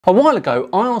A while ago,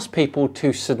 I asked people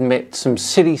to submit some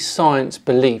silly science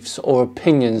beliefs or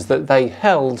opinions that they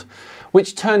held,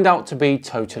 which turned out to be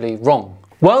totally wrong.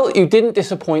 Well, you didn't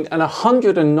disappoint, and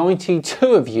 192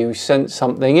 of you sent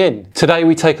something in. Today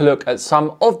we take a look at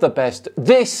some of the best.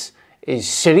 This is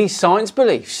Silly Science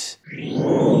Beliefs.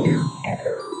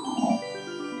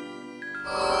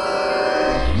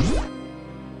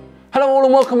 Hello all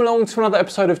and welcome along to another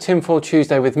episode of Tinfoil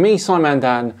Tuesday with me, Simon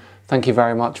Dan. Thank you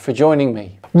very much for joining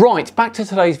me. Right, back to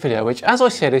today's video, which as I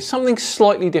said is something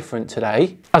slightly different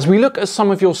today, as we look at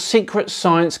some of your secret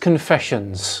science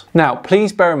confessions. Now,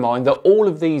 please bear in mind that all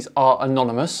of these are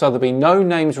anonymous, so there'll be no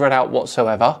names read out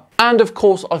whatsoever. And of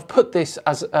course, I've put this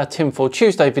as a Tinfoil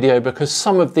Tuesday video because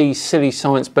some of these silly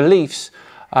science beliefs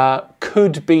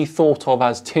could be thought of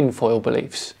as tinfoil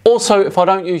beliefs. Also, if I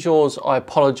don't use yours, I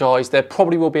apologise. There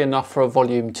probably will be enough for a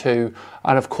volume 2.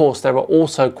 And of course, there are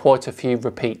also quite a few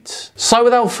repeats. So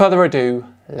without further ado,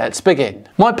 let's begin.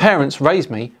 My parents raised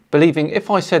me believing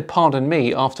if I said pardon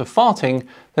me after farting,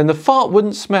 then the fart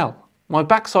wouldn't smell. My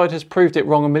backside has proved it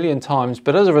wrong a million times,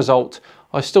 but as a result,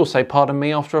 I still say pardon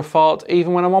me after a fart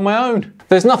even when I'm on my own.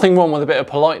 There's nothing wrong with a bit of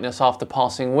politeness after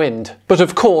passing wind. But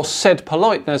of course, said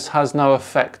politeness has no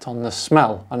effect on the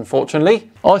smell,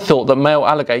 unfortunately. I thought that male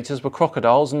alligators were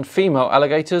crocodiles and female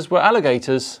alligators were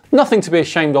alligators. Nothing to be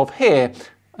ashamed of here,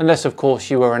 unless of course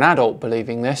you were an adult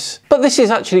believing this. But this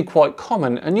is actually quite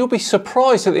common, and you'll be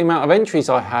surprised at the amount of entries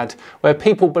I had where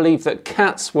people believed that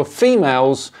cats were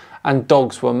females and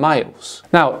dogs were males.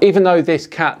 Now, even though this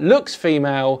cat looks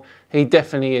female, he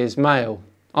definitely is male,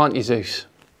 aren't you, Zeus?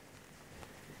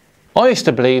 I used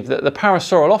to believe that the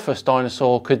Parasaurolophus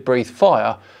dinosaur could breathe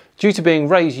fire due to being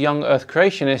raised young Earth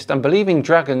creationist and believing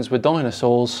dragons were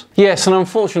dinosaurs. Yes, an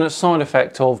unfortunate side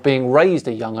effect of being raised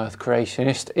a young Earth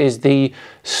creationist is the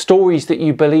stories that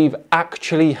you believe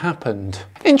actually happened.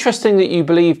 Interesting that you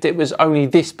believed it was only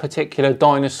this particular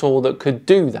dinosaur that could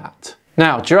do that.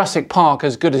 Now, Jurassic Park,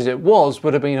 as good as it was,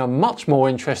 would have been a much more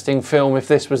interesting film if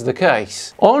this was the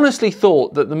case. I honestly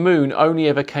thought that the moon only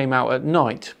ever came out at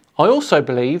night. I also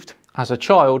believed, as a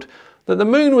child, that the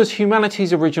moon was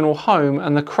humanity's original home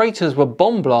and the craters were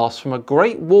bomb blasts from a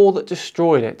great war that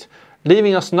destroyed it,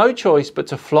 leaving us no choice but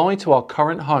to fly to our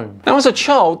current home. Now, as a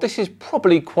child, this is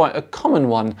probably quite a common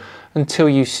one until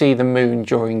you see the moon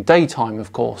during daytime,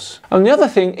 of course. And the other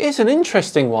thing is an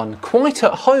interesting one, quite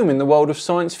at home in the world of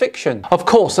science fiction. Of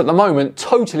course, at the moment,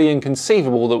 totally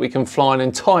inconceivable that we can fly an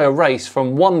entire race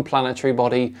from one planetary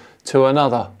body to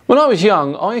another. When I was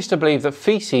young, I used to believe that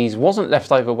feces wasn't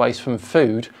leftover waste from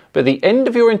food, but the end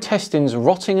of your intestines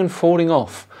rotting and falling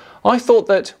off. I thought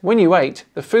that when you ate,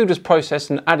 the food was processed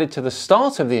and added to the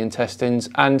start of the intestines,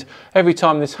 and every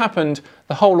time this happened,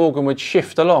 the whole organ would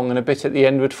shift along and a bit at the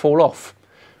end would fall off.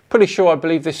 Pretty sure I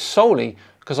believe this solely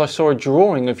because I saw a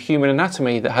drawing of human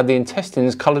anatomy that had the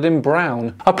intestines coloured in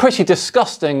brown. A pretty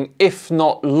disgusting, if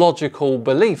not logical,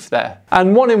 belief there.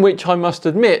 And one in which I must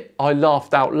admit I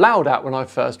laughed out loud at when I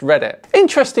first read it.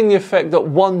 Interesting the effect that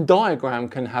one diagram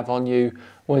can have on you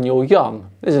when you're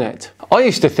young, isn't it? I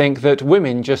used to think that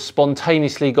women just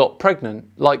spontaneously got pregnant,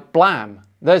 like blam,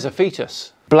 there's a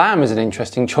fetus. Blam is an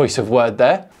interesting choice of word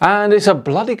there, and it's a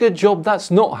bloody good job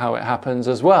that's not how it happens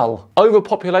as well.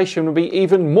 Overpopulation would be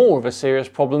even more of a serious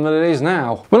problem than it is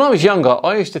now. When I was younger,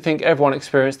 I used to think everyone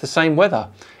experienced the same weather.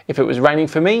 If it was raining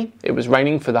for me, it was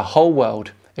raining for the whole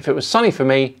world. If it was sunny for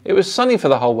me, it was sunny for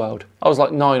the whole world. I was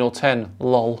like 9 or 10,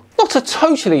 lol. Not a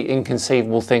totally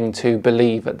inconceivable thing to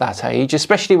believe at that age,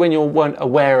 especially when you weren't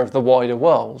aware of the wider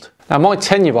world. Now, my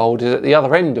 10-year-old is at the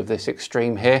other end of this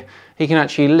extreme here. He can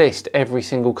actually list every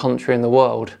single country in the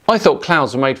world. I thought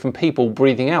clouds were made from people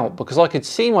breathing out because I could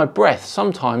see my breath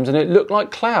sometimes and it looked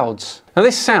like clouds. Now,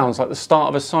 this sounds like the start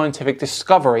of a scientific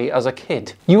discovery as a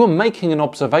kid. You were making an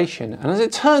observation, and as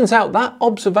it turns out, that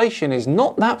observation is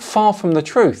not that far from the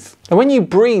truth. And when you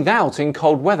breathe out in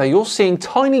cold weather, you're seeing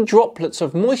tiny droplets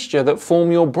of moisture that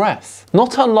form your breath.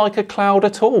 Not unlike a cloud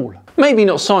at all. Maybe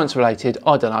not science related,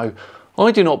 I don't know.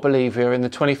 I do not believe we are in the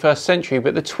 21st century,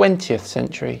 but the 20th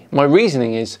century. My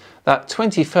reasoning is that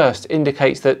 21st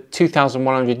indicates that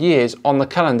 2,100 years on the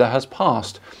calendar has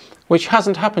passed, which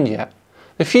hasn't happened yet.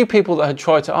 The few people that had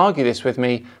tried to argue this with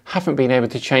me haven't been able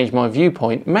to change my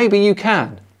viewpoint. Maybe you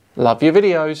can. Love your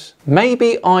videos.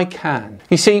 Maybe I can.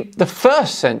 You see, the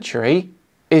first century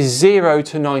is 0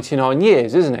 to 99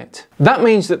 years, isn't it? That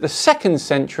means that the second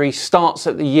century starts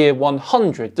at the year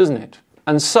 100, doesn't it?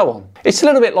 And so on. It's a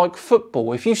little bit like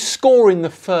football. If you score in the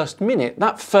first minute,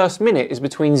 that first minute is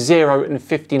between 0 and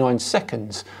 59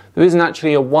 seconds. There isn't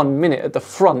actually a 1 minute at the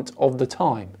front of the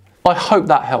time. I hope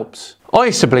that helps. I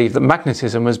used to believe that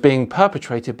magnetism was being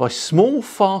perpetrated by small,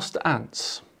 fast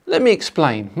ants. Let me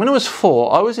explain. When I was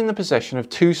 4, I was in the possession of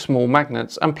 2 small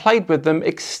magnets and played with them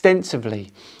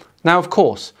extensively. Now, of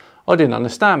course, I didn't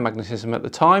understand magnetism at the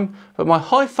time, but my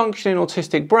high-functioning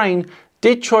autistic brain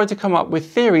did try to come up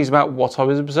with theories about what I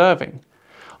was observing.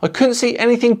 I couldn't see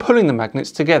anything pulling the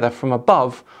magnets together from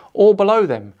above or below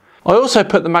them. I also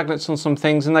put the magnets on some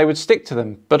things and they would stick to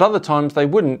them, but other times they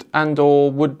wouldn't and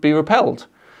or would be repelled.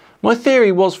 My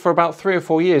theory was for about 3 or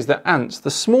 4 years that ants, the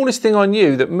smallest thing I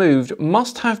knew that moved,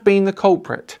 must have been the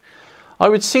culprit. I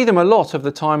would see them a lot of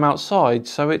the time outside,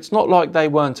 so it's not like they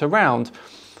weren't around,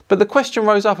 but the question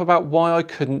rose up about why I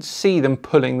couldn't see them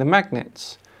pulling the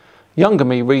magnets. Younger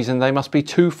me reasoned they must be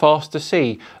too fast to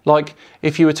see, like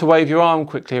if you were to wave your arm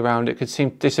quickly around it could seem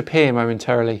to disappear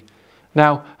momentarily.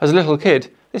 Now, as a little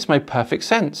kid, this made perfect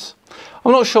sense.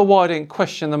 I'm not sure why I didn't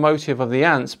question the motive of the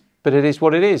ants, but it is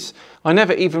what it is. I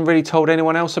never even really told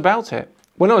anyone else about it.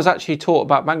 When I was actually taught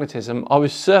about magnetism, I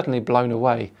was certainly blown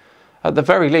away. At the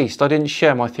very least, I didn't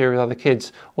share my theory with other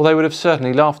kids, or they would have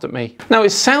certainly laughed at me. Now,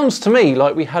 it sounds to me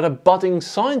like we had a budding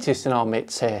scientist in our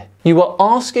midst here. You were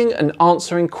asking and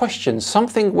answering questions,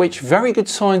 something which very good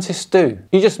scientists do.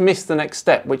 You just missed the next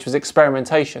step, which was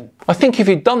experimentation. I think if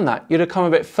you'd done that, you'd have come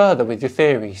a bit further with your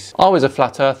theories. I was a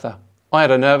flat earther. I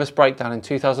had a nervous breakdown in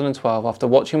 2012 after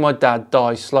watching my dad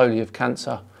die slowly of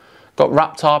cancer. Got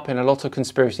wrapped up in a lot of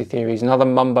conspiracy theories and other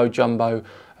mumbo jumbo,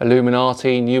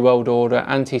 Illuminati, New World Order,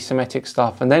 anti-Semitic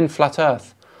stuff, and then flat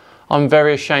earth. I'm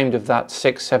very ashamed of that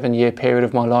 6-7 year period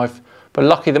of my life, but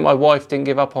lucky that my wife didn't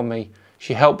give up on me.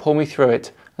 She helped pull me through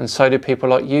it, and so did people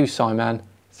like you, Simon.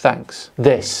 Thanks.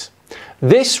 This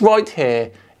right here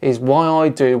is why I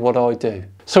do what I do.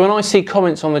 So when I see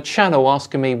comments on the channel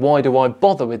asking me why do I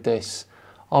bother with this,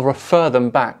 I'll refer them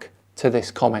back to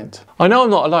this comment. I know I'm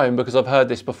not alone because I've heard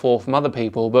this before from other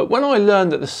people, but when I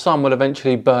learned that the sun will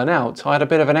eventually burn out, I had a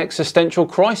bit of an existential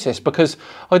crisis because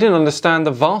I didn't understand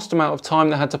the vast amount of time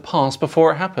that had to pass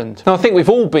before it happened. Now, I think we've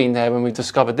all been there when we've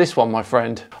discovered this one, my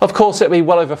friend. Of course, it'll be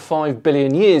well over 5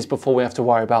 billion years before we have to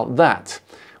worry about that.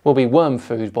 We'll be worm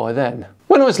food by then.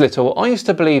 When I was little, I used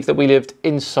to believe that we lived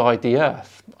inside the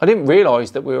Earth. I didn't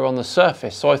realise that we were on the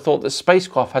surface, so I thought that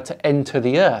spacecraft had to enter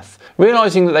the Earth.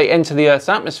 Realising that they enter the Earth's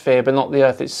atmosphere but not the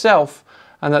Earth itself,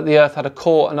 and that the Earth had a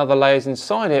core and other layers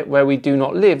inside it where we do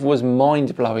not live, was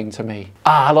mind-blowing to me.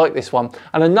 I like this one.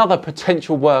 And another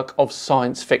potential work of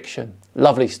science fiction.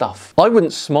 Lovely stuff. I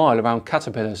wouldn't smile around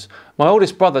caterpillars. My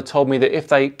oldest brother told me that if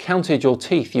they counted your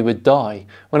teeth you would die,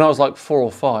 when I was like 4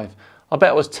 or 5. I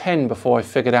bet I was 10 before I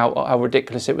figured out how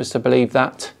ridiculous it was to believe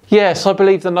that. Yes, I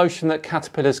believe the notion that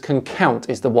caterpillars can count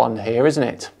is the one here, isn't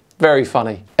it? Very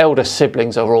funny. Elder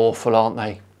siblings are awful, aren't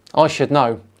they? I should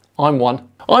know. I'm one.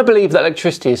 I believe that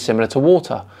electricity is similar to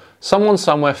water. Someone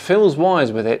somewhere fills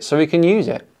wires with it so we can use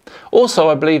it. Also,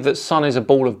 I believe that sun is a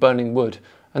ball of burning wood.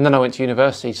 And then I went to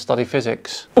university to study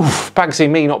physics. Oof, bagsy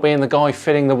me not being the guy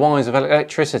filling the wires of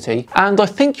electricity. And I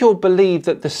think you'll believe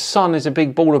that the sun is a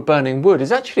big ball of burning wood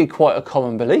is actually quite a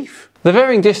common belief. The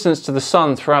varying distance to the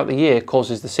sun throughout the year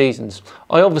causes the seasons.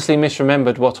 I obviously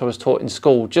misremembered what I was taught in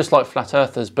school, just like flat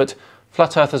earthers, but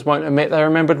flat earthers won't admit they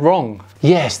remembered wrong.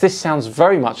 Yes, this sounds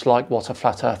very much like what a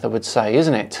flat earther would say,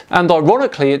 isn't it? And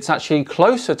ironically, it's actually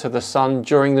closer to the sun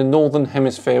during the northern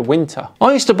hemisphere winter.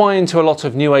 I used to buy into a lot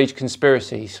of new age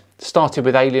conspiracies. Started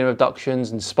with alien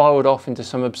abductions and spiraled off into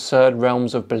some absurd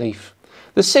realms of belief.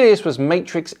 The silliest was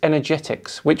matrix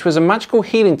energetics, which was a magical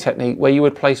healing technique where you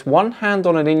would place one hand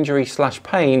on an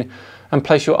injury/pain and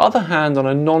place your other hand on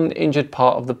a non-injured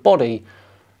part of the body,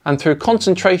 and through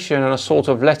concentration and a sort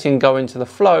of letting go into the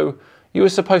flow, you were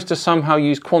supposed to somehow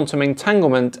use quantum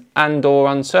entanglement and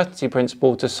or uncertainty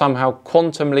principle to somehow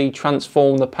quantumly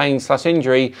transform the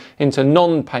pain/injury into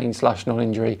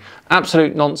non-pain/non-injury.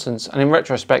 Absolute nonsense, and in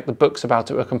retrospect the books about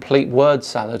it were a complete word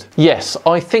salad. Yes,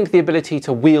 I think the ability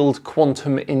to wield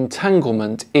quantum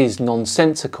entanglement is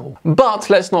nonsensical. But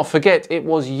let's not forget it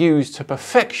was used to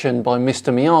perfection by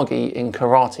Mr. Miyagi in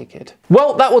Karate Kid.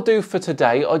 Well, that will do for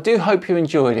today. I do hope you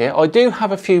enjoyed it. I do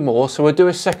have a few more, so we'll do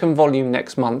a second volume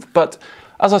next month, but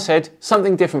as I said,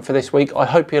 something different for this week. I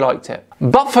hope you liked it.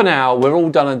 But for now, we're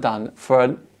all done and done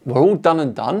we're all done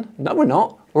and done? No, we're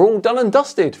not. We're all done and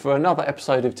dusted for another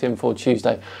episode of Tinfoil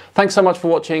Tuesday. Thanks so much for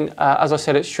watching. As I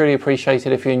said, it's truly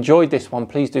appreciated. If you enjoyed this one,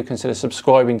 please do consider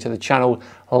subscribing to the channel.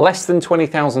 Less than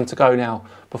 20,000 to go now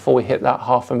before we hit that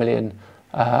 500,000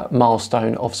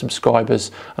 milestone of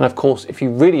subscribers. And of course, if you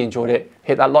really enjoyed it,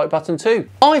 hit that like button too.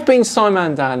 I've been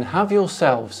Simon Dan. Have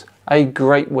yourselves a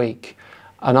great week.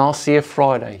 And I'll see you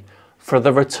Friday for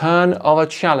the return of a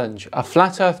challenge, a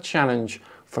flat earth challenge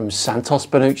from Santos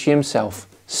Bonucci himself.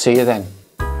 See you then.